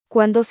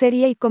Cuando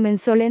Serhiy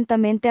comenzó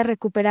lentamente a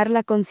recuperar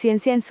la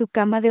conciencia en su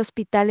cama de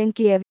hospital en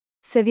Kiev,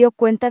 se dio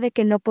cuenta de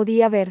que no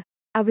podía ver,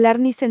 hablar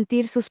ni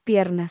sentir sus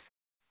piernas,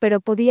 pero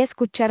podía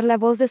escuchar la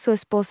voz de su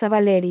esposa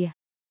Valeria.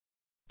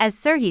 As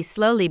Serhiy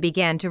slowly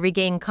began to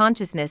regain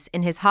consciousness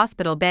in his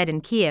hospital bed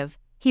in Kiev,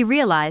 he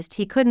realized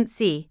he couldn't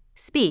see,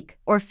 speak,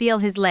 or feel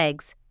his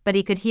legs, but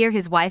he could hear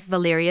his wife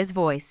Valeria's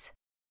voice.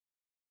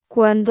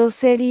 Cuando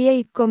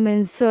Serhiy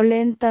comenzó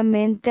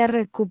lentamente a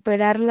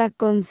recuperar la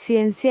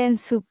conciencia en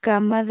su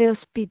cama de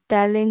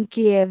hospital en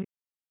Kiev,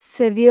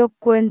 se dio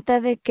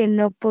cuenta de que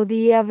no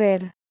podía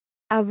ver,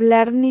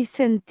 hablar ni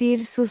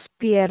sentir sus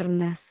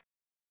piernas,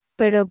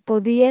 pero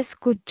podía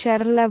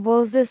escuchar la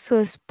voz de su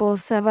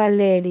esposa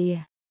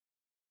Valeria.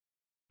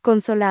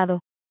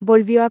 Consolado,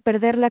 volvió a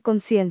perder la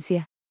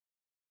conciencia.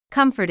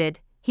 Comforted,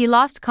 he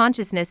lost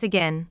consciousness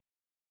again.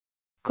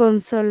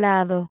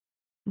 Consolado,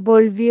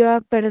 volvió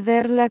a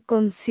perder la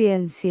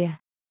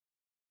conciencia.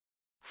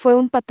 Fue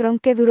un patrón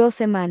que duró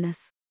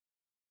semanas.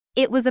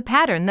 It was a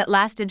pattern that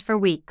lasted for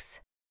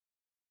weeks.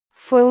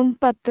 Fue un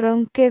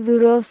patrón que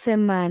duró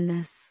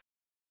semanas.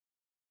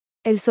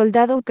 El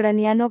soldado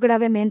ucraniano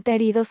gravemente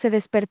herido se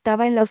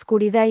despertaba en la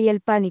oscuridad y el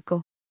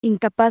pánico,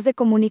 incapaz de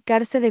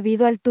comunicarse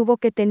debido al tubo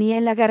que tenía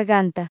en la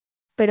garganta,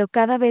 pero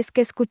cada vez que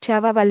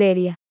escuchaba a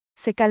Valeria,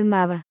 se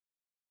calmaba.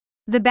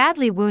 The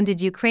badly wounded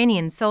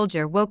Ukrainian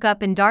soldier woke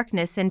up in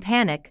darkness and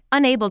panic,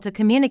 unable to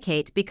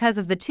communicate because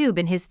of the tube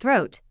in his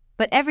throat,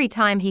 but every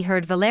time he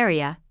heard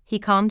Valeria, he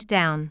calmed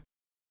down.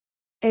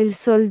 El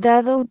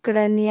soldado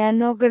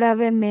ucraniano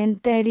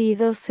gravemente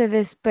herido se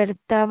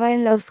despertaba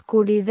en la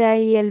oscuridad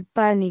y el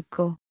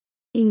pánico,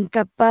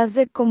 incapaz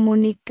de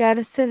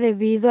comunicarse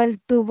debido al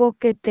tubo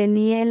que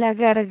tenía en la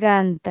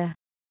garganta,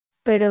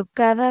 pero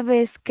cada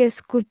vez que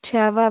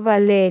escuchaba a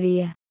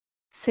Valeria,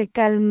 se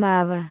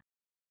calmaba.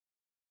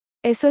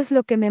 Eso es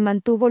lo que me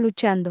mantuvo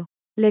luchando,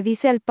 le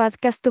dice al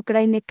podcast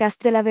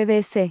Ukrainecast de la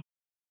BBC.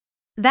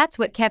 That's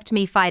what kept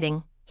me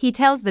fighting, he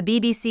tells the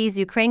BBC's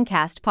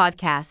Ukrainecast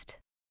podcast.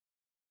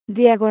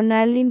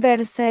 Diagonal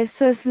inversa,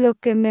 eso es lo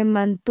que me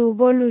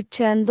mantuvo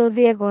luchando.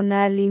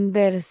 Diagonal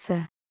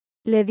inversa,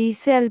 le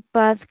dice al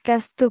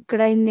podcast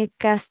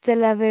Ukrainecast de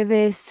la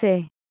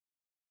BBC.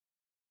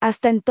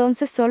 Hasta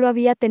entonces solo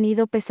había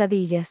tenido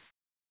pesadillas.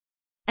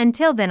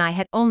 Until then I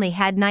had only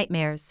had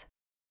nightmares.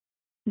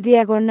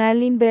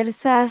 Diagonal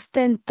inversa,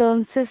 hasta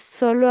entonces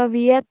solo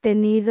había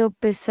tenido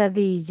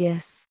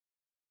pesadillas.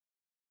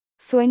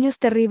 Sueños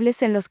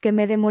terribles en los que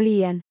me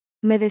demolían,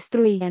 me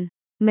destruían,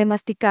 me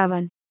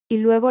masticaban, y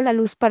luego la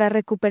luz para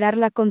recuperar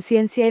la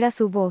conciencia era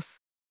su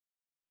voz.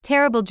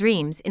 Terrible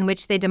dreams in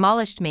which they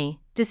demolished me,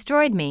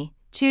 destroyed me,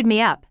 chewed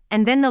me up,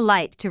 and then the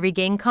light to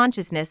regain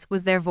consciousness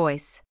was their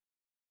voice.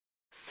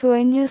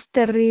 Sueños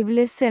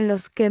terribles en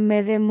los que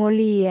me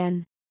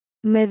demolían,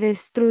 me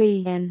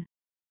destruían,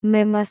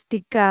 me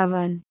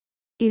masticaban,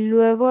 y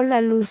luego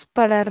la luz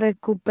para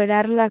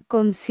recuperar la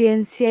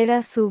conciencia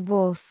era su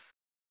voz.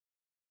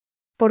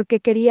 Porque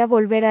quería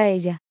volver a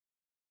ella.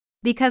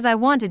 Because I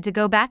wanted to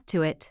go back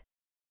to it.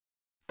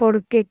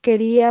 Porque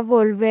quería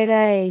volver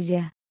a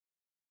ella.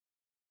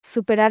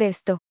 Superar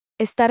esto,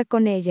 estar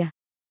con ella.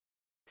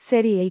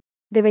 Serhiy,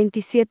 de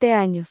 27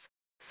 años,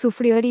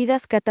 sufrió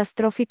heridas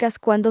catastróficas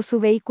cuando su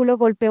vehículo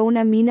golpeó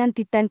una mina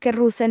antitanque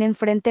rusa en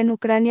enfrente en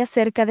Ucrania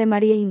cerca de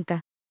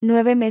Mariinka,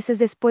 9 meses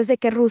después de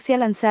que Rusia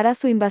lanzara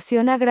su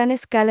invasión a gran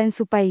escala en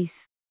su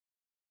país.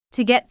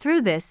 To get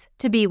through this,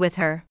 to be with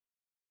her.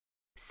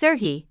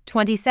 Serhiy,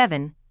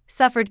 27,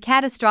 suffered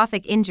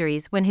catastrophic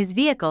injuries when his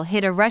vehicle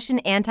hit a Russian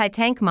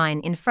anti-tank mine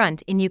in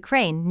front in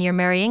Ukraine near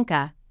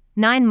Mariinka,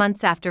 9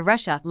 months after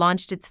Russia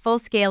launched its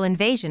full-scale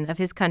invasion of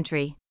his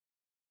country.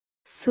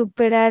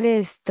 Superar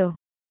esto,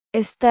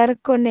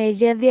 estar con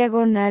ella.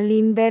 Diagonal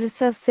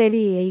inversa.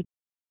 Serhiy,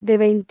 de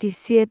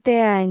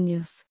 27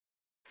 años,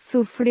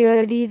 sufrió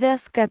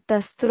heridas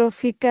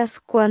catastróficas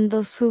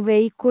cuando su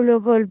vehículo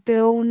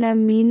golpeó una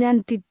mina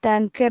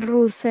antitanque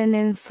rusa en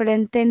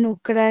enfrente en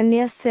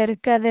Ucrania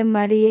cerca de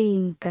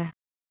Mariinka,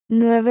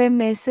 9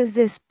 meses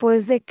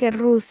después de que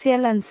Rusia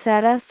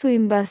lanzara su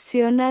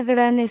invasión a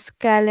gran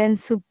escala en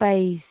su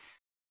país.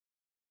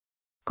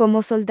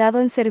 Como soldado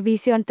en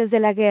servicio antes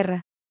de la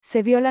guerra,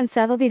 se vio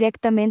lanzado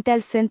directamente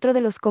al centro de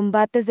los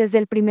combates desde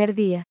el primer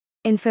día,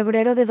 en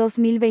febrero de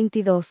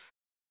 2022.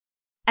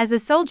 As a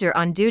soldier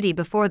on duty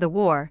before the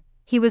war,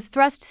 he was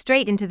thrust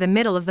straight into the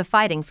middle of the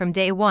fighting from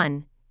day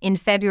one, in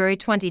February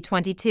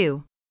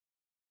 2022.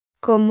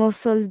 Como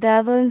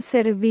soldado en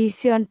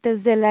servicio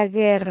antes de la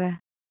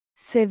guerra,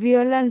 se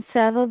vio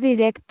lanzado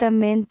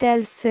directamente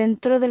al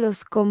centro de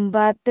los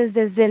combates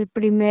desde el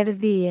primer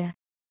día,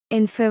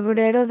 en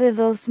febrero de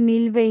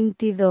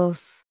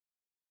 2022.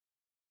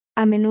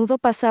 A menudo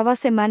pasaba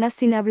semanas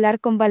sin hablar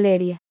con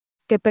Valeria,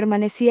 que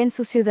permanecía en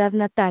su ciudad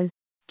natal,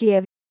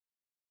 Kiev.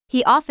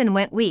 He often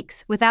went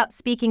weeks without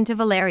speaking to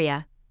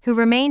Valeria, who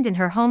remained in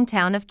her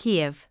hometown of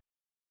Kiev.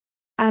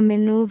 A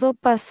menudo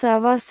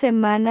pasaba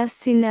semanas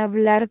sin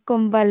hablar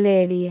con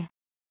Valeria,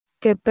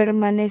 que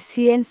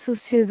permanecía en su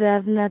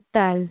ciudad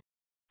natal,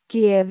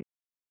 Kiev.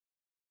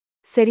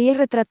 Serhiy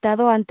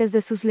retratado antes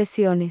de sus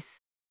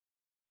lesiones.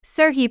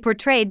 Serhiy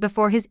portrayed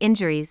before his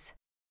injuries.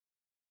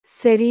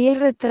 Serhiy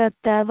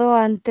retratado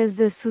antes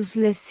de sus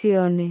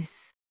lesiones.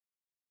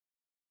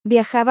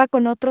 Viajaba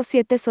con otros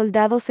 7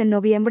 soldados en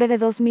noviembre de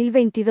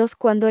 2022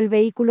 cuando el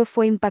vehículo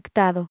fue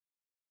impactado.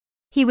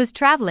 He was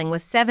traveling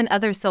with 7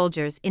 other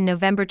soldiers in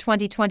November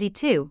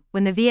 2022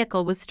 when the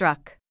vehicle was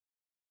struck.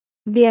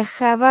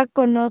 Viajaba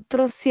con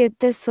otros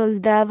 7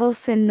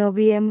 soldados en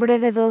noviembre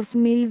de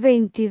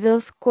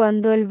 2022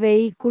 cuando el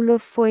vehículo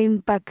fue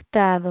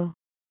impactado.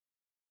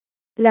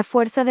 La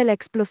fuerza de la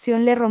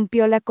explosión le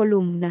rompió la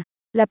columna,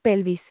 la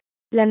pelvis,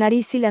 la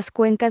nariz y las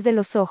cuencas de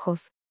los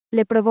ojos.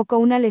 Le provocó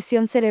una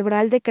lesión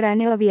cerebral de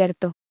cráneo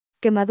abierto,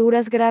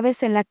 quemaduras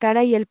graves en la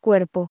cara y el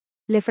cuerpo,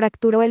 le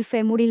fracturó el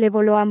fémur y le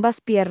voló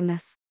ambas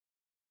piernas.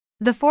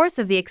 The force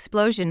of the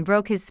explosion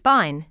broke his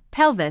spine,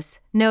 pelvis,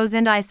 nose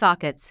and eye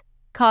sockets,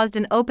 caused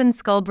an open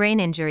skull brain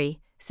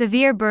injury,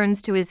 severe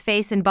burns to his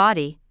face and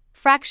body,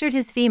 fractured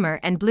his femur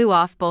and blew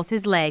off both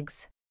his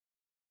legs.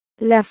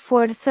 La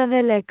fuerza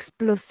de la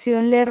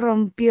explosión le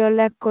rompió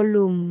la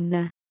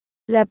columna,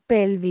 la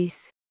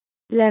pelvis,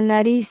 la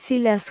nariz y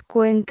las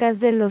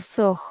cuencas de los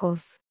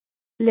ojos.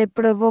 Le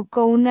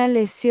provocó una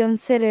lesión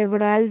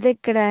cerebral de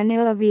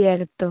cráneo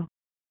abierto,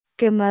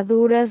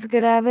 quemaduras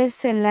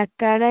graves en la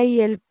cara y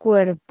el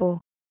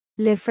cuerpo.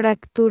 Le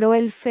fracturó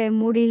el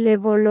fémur y le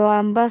voló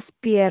ambas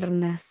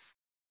piernas.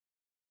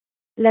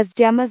 Las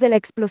llamas de la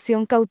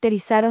explosión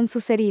cauterizaron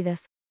sus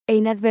heridas, e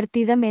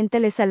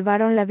inadvertidamente le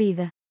salvaron la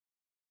vida.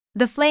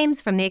 The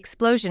flames from the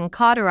explosion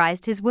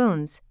cauterized his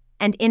wounds,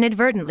 and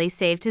inadvertently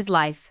saved his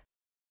life.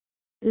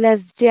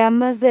 Las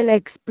llamas de la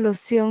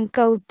explosión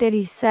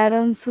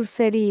cauterizaron sus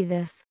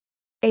heridas,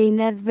 e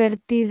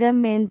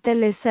inadvertidamente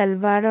le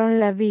salvaron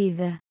la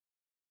vida.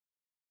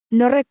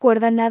 No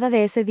recuerda nada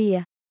de ese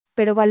día,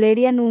 pero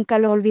Valeria nunca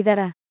lo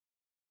olvidará.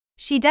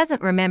 She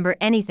doesn't remember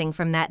anything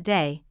from that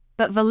day,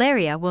 but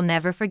Valeria will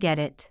never forget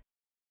it.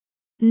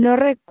 No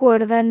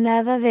recuerda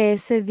nada de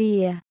ese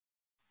día,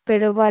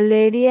 pero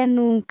Valeria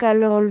nunca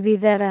lo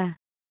olvidará.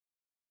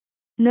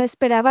 No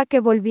esperaba que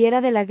volviera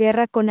de la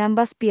guerra con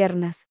ambas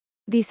piernas,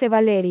 dice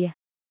Valeria.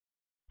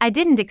 I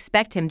didn't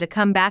expect him to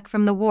come back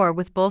from the war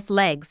with both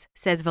legs,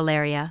 says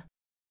Valeria.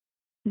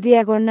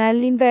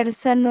 Diagonal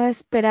inversa. No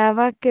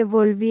esperaba que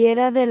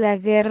volviera de la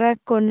guerra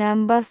con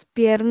ambas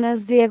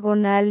piernas.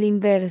 Diagonal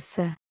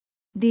inversa,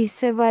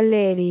 dice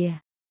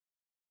Valeria.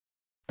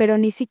 Pero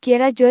ni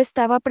siquiera yo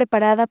estaba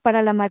preparada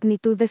para la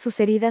magnitud de sus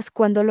heridas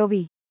cuando lo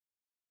vi.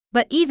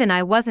 But even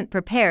I wasn't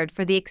prepared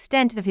for the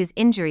extent of his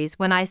injuries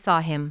when I saw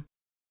him.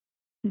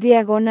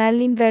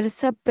 Diagonal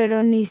inversa.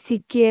 Pero ni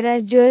siquiera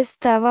yo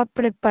estaba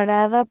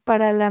preparada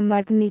para la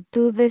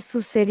magnitud de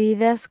sus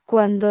heridas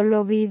cuando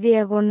lo vi.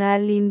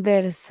 Diagonal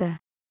inversa.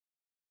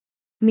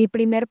 Mi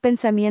primer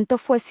pensamiento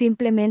fue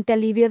simplemente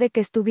alivio de que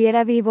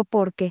estuviera vivo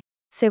porque,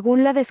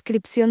 según la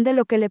descripción de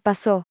lo que le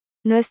pasó,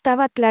 no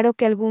estaba claro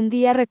que algún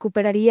día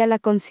recuperaría la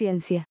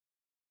conciencia.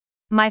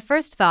 My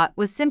first thought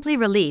was simply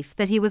relief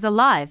that he was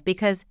alive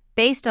because,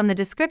 based on the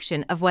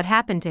description of what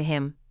happened to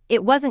him,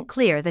 it wasn't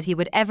clear that he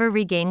would ever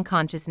regain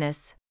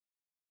consciousness.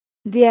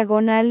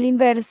 Diagonal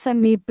inversa.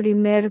 Mi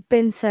primer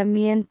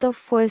pensamiento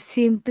fue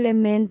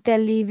simplemente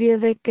alivio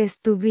de que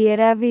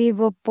estuviera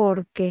vivo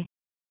porque,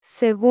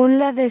 según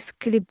la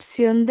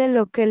descripción de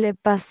lo que le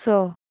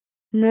pasó,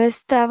 no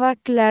estaba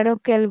claro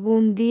que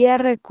algún día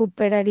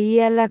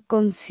recuperaría la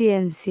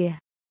conciencia.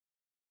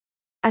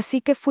 Así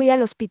que fui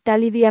al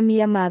hospital y vi a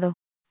mi amado,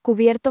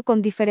 cubierto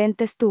con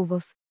diferentes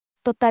tubos,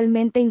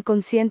 totalmente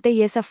inconsciente,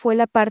 y esa fue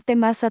la parte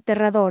más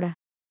aterradora.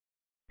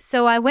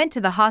 So I went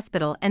to the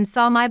hospital and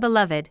saw my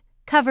beloved,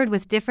 covered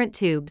with different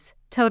tubes,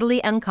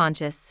 totally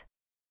unconscious.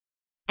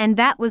 And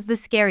that was the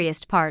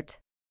scariest part.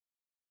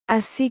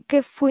 Así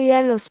que fui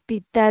al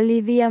hospital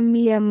y vi a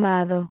mi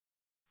amado,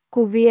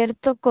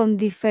 cubierto con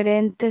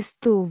diferentes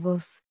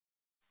tubos,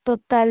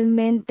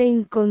 totalmente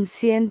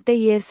inconsciente,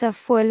 y esa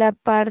fue la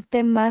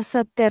parte más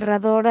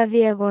aterradora.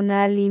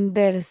 Diagonal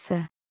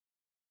inversa.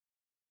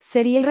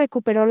 Serhiy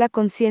recuperó la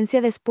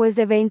conciencia después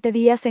de 20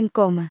 días en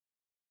coma.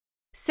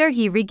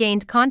 Serhiy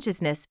regained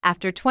consciousness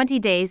after 20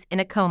 days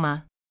in a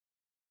coma.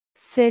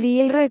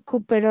 Serhiy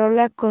recuperó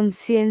la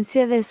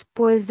conciencia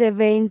después de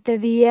 20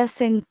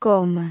 días en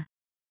coma.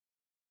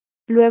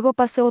 Luego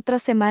pasó otra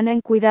semana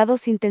en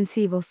cuidados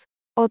intensivos,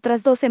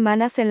 otras 2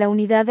 semanas en la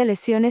unidad de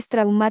lesiones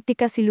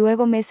traumáticas y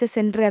luego meses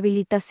en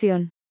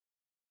rehabilitación.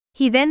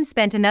 He then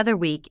spent another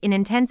week in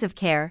intensive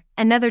care,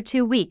 another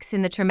 2 weeks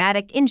in the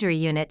traumatic injury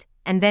unit,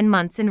 and then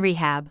months in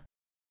rehab.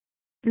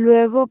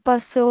 Luego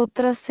pasó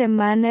otra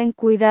semana en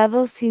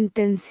cuidados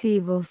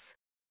intensivos,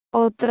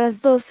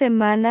 otras 2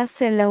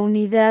 semanas en la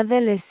unidad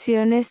de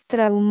lesiones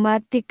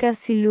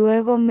traumáticas y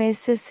luego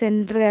meses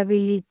en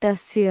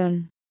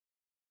rehabilitación.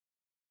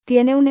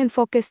 Tiene un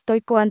enfoque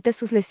estoico ante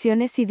sus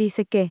lesiones y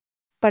dice que,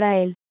 para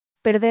él,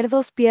 perder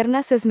 2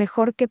 piernas es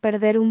mejor que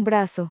perder un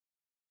brazo.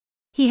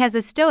 He has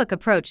a stoic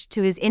approach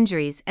to his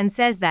injuries and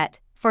says that,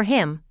 for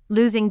him,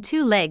 losing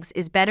 2 legs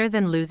is better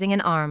than losing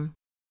an arm.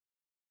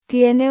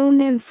 Tiene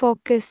un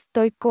enfoque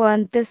estoico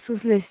ante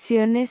sus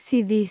lesiones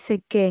y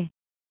dice que,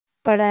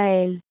 para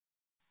él,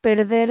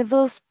 perder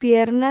 2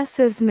 piernas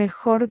es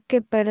mejor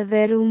que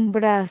perder un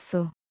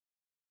brazo.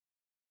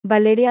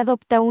 Valeria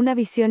adopta una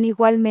visión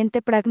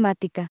igualmente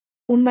pragmática.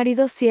 Un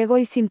marido ciego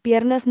y sin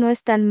piernas no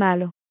es tan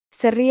malo.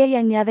 Se ríe y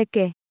añade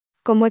que,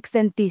 como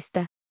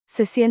ex-dentista,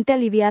 se siente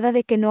aliviada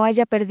de que no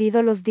haya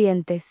perdido los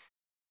dientes.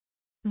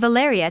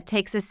 Valeria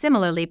takes a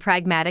similarly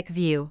pragmatic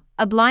view.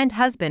 A blind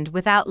husband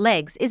without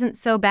legs isn't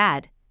so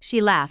bad, she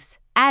laughs,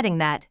 adding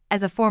that,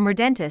 as a former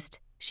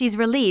dentist, she's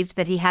relieved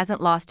that he hasn't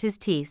lost his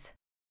teeth.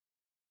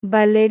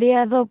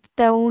 Valeria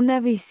adopta una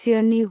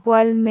visión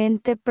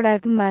igualmente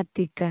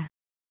pragmática.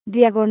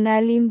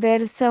 Diagonal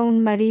inversa.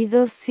 Un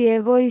marido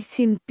ciego y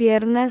sin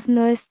piernas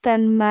no es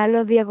tan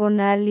malo.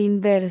 Diagonal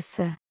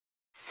inversa.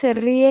 Se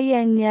ríe y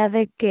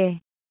añade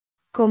que,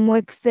 como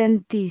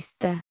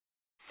ex-dentista,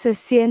 se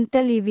siente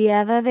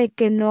aliviada de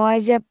que no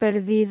haya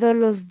perdido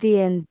los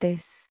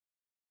dientes.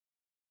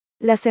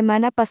 La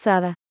semana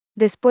pasada,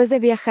 después de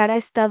viajar a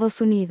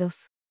Estados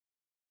Unidos.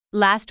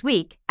 Last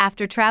week,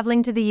 after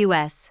traveling to the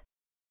US.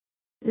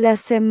 La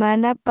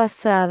semana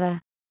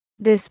pasada,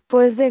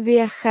 después de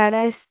viajar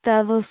a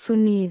Estados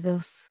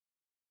Unidos.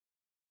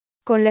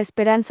 Con la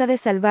esperanza de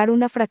salvar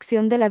una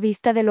fracción de la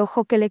vista del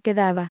ojo que le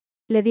quedaba,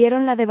 le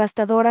dieron la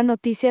devastadora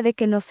noticia de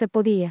que no se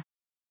podía.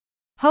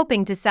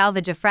 Hoping to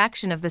salvage a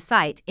fraction of the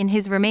sight in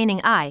his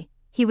remaining eye,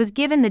 he was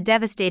given the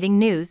devastating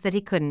news that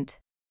he couldn't.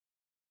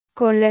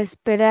 Con la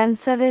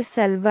esperanza de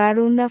salvar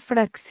una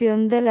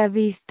fracción de la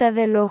vista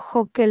del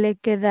ojo que le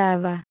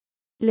quedaba,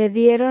 le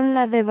dieron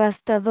la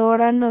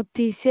devastadora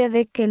noticia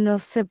de que no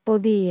se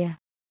podía.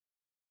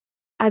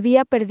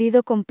 Había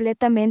perdido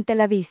completamente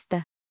la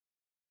vista.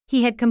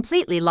 He had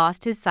completely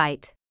lost his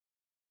sight.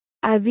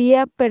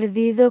 Había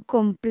perdido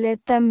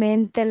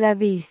completamente la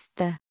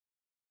vista.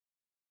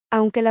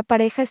 Aunque la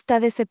pareja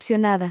está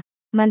decepcionada,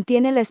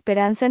 mantiene la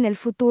esperanza en el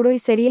futuro y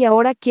Serhiy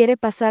ahora quiere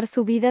pasar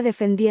su vida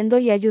defendiendo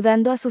y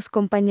ayudando a sus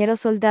compañeros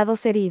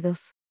soldados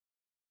heridos.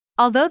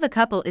 Although the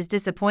couple is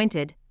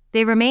disappointed,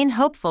 they remain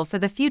hopeful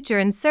for the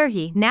future and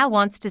Serhiy now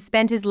wants to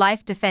spend his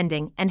life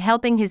defending and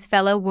helping his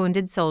fellow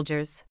wounded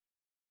soldiers.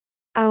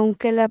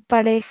 Aunque la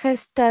pareja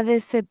está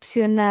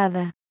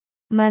decepcionada,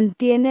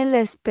 mantiene la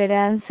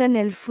esperanza en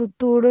el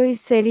futuro y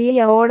Serhiy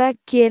ahora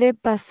quiere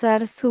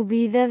pasar su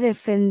vida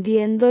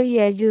defendiendo y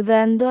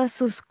ayudando a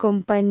sus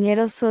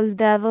compañeros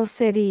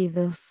soldados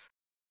heridos.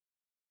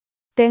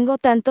 Tengo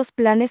tantos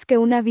planes que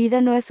una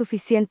vida no es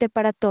suficiente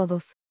para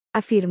todos,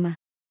 afirma.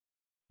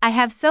 I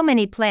have so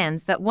many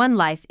plans that one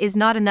life is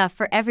not enough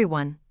for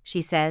everyone,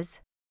 she says.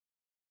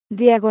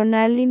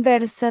 Diagonal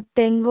inversa.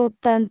 Tengo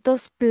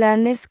tantos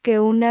planes que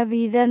una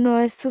vida no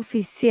es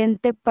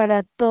suficiente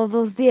para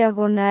todos.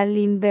 Diagonal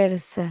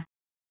inversa.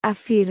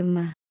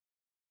 Afirma.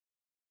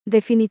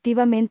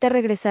 Definitivamente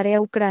regresaré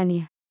a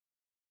Ucrania.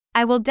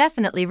 I will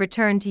definitely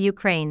return to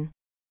Ukraine.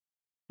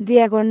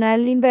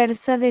 Diagonal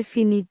inversa.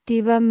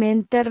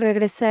 Definitivamente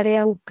regresaré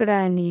a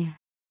Ucrania.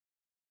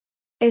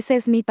 Ese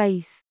es mi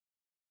país.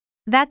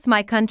 That's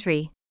my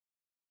country.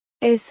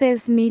 Ese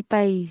es mi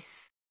país.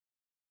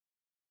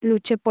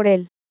 Luché por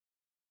él.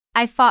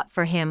 I fought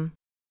for him.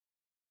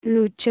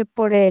 Luché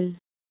por él.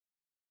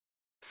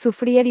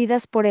 Sufrí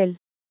heridas por él.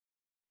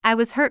 I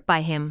was hurt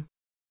by him.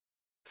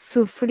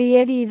 Sufrí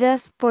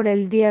heridas por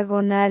el.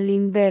 Diagonal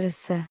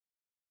inversa.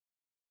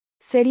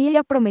 Serhiy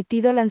ha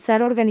prometido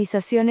lanzar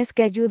organizaciones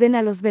que ayuden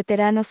a los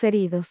veteranos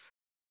heridos.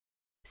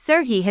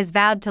 Serhiy has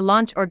vowed to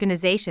launch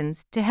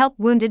organizations to help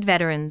wounded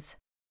veterans.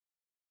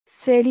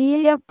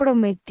 Serhiy ha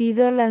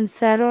prometido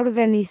lanzar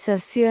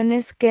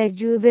organizaciones que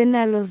ayuden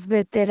a los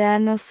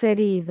veteranos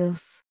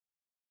heridos.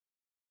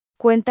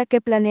 Cuenta que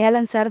planea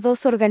lanzar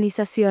 2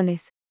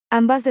 organizaciones,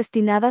 ambas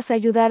destinadas a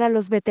ayudar a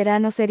los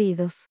veteranos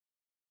heridos.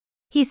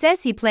 He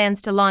says he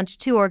plans to launch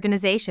 2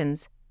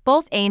 organizations,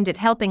 both aimed at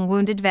helping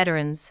wounded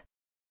veterans.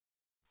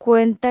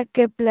 Cuenta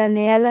que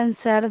planea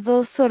lanzar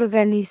 2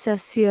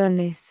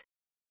 organizaciones,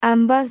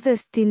 ambas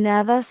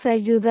destinadas a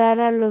ayudar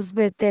a los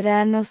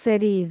veteranos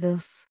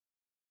heridos.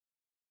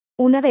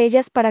 Una de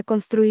ellas para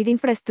construir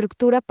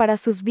infraestructura para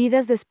sus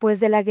vidas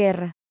después de la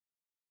guerra.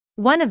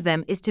 One of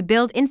them is to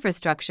build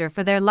infrastructure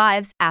for their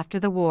lives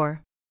after the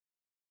war.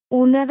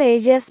 Una de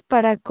ellas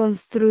para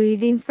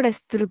construir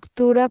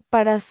infraestructura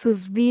para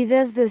sus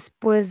vidas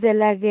después de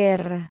la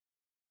guerra.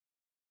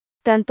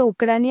 Tanto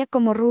Ucrania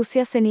como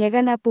Rusia se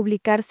niegan a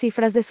publicar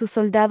cifras de sus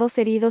soldados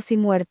heridos y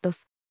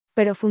muertos,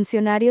 pero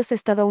funcionarios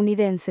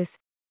estadounidenses,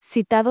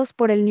 citados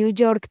por el New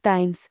York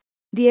Times,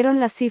 dieron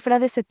la cifra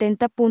de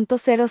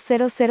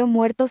 70.000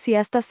 muertos y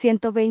hasta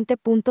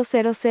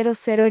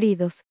 120.000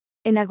 heridos,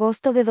 en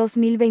agosto de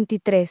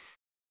 2023.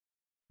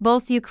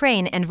 Both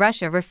Ukraine and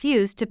Russia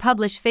refused to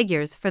publish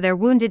figures for their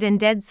wounded and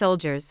dead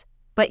soldiers,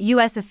 but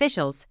U.S.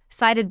 officials,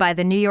 cited by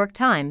the New York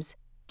Times,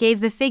 gave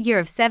the figure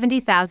of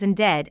 70,000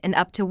 dead and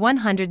up to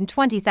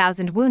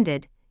 120,000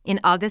 wounded,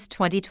 in August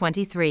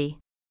 2023.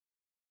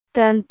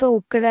 Tanto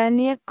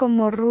Ucrania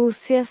como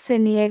Rusia se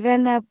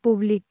niegan a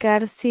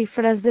publicar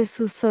cifras de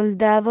sus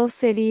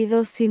soldados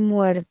heridos y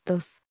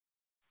muertos,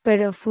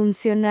 pero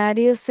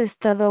funcionarios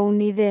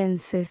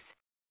estadounidenses,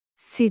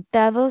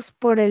 citados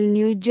por el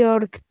New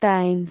York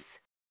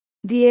Times,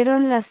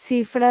 dieron la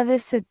cifra de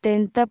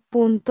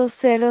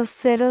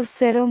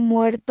 70.000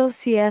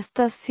 muertos y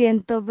hasta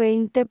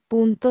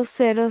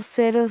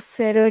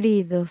 120.000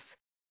 heridos,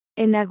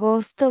 en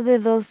agosto de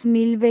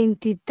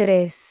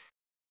 2023.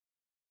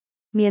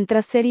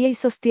 Mientras Serhiy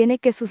sostiene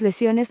que sus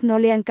lesiones no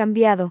le han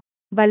cambiado,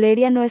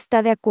 Valeria no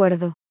está de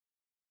acuerdo.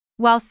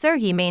 While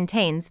Serhiy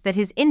maintains that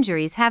his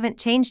injuries haven't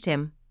changed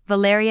him,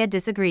 Valeria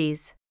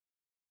disagrees.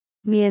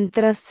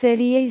 Mientras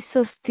Serhiy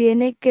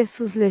sostiene que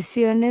sus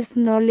lesiones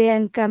no le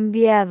han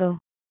cambiado,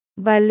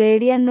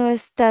 Valeria no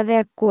está de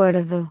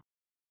acuerdo.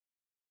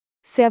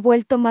 Se ha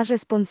vuelto más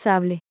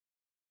responsable.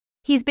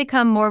 He's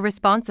become more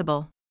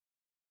responsible.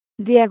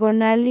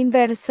 Diagonal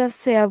inversa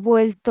se ha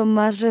vuelto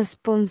más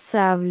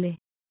responsable.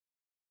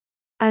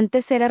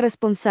 Antes era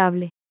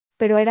responsable,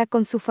 pero era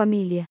con su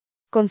familia,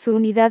 con su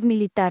unidad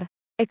militar,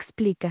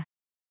 explica.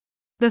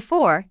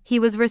 Before, he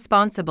was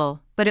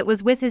responsible, but it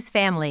was with his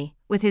family,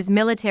 with his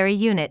military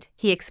unit,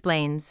 he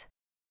explains.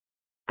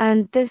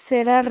 Antes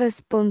era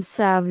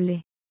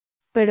responsable,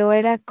 pero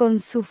era con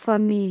su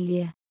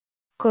familia,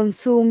 con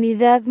su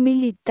unidad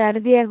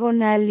militar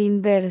diagonal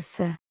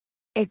inversa,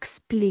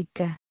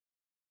 explica.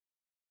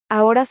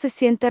 Ahora se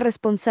siente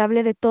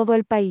responsable de todo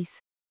el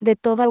país, de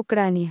toda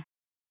Ucrania.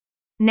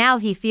 Now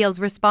he feels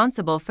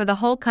responsible for the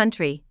whole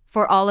country,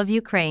 for all of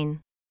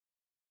Ukraine.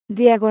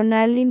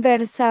 Diagonal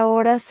inversa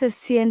ahora se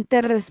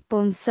siente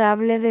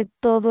responsable de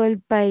todo el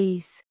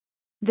país,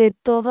 de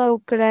toda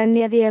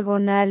Ucrania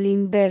diagonal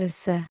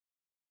inversa.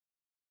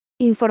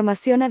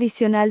 Información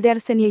adicional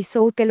de Serhiy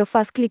hizo que lo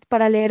faz clic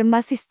para leer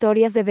más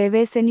historias de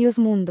BBC News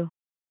Mundo.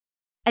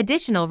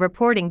 Additional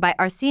reporting by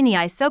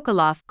Serhiy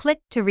Sokolov.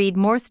 Click to read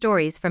more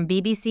stories from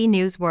BBC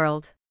News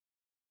World.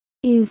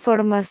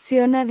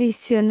 Información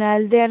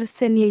adicional de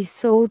Serhiy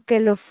hizo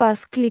que lo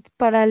faz clic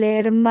para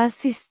leer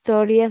más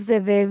historias de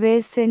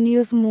BBC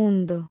News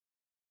Mundo.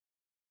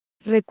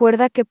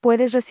 Recuerda que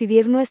puedes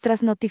recibir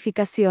nuestras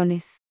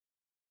notificaciones.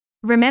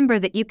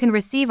 Remember that you can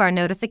receive our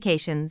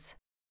notifications.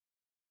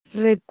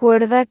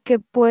 Recuerda que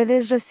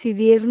puedes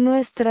recibir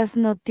nuestras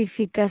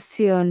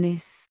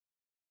notificaciones.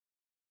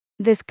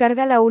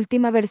 Descarga la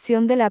última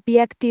versión de la app y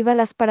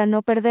actívalas para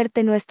no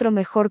perderte nuestro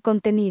mejor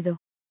contenido.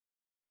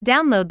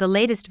 Download the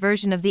latest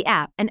version of the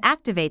app and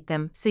activate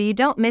them so you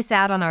don't miss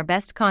out on our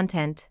best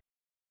content.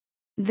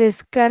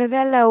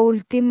 Descarga la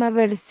última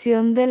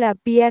versión de la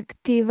app y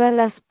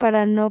actívalas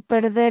para no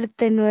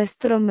perderte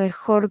nuestro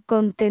mejor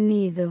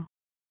contenido.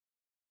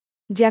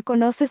 ¿Ya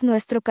conoces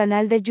nuestro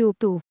canal de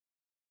YouTube?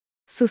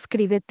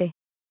 Suscríbete.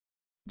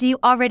 Do you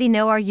already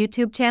know our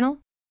YouTube channel?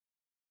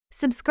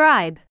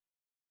 Subscribe.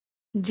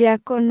 ¿Ya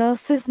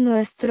conoces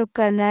nuestro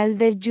canal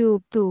de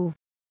YouTube?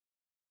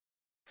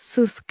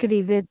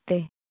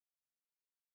 Suscríbete.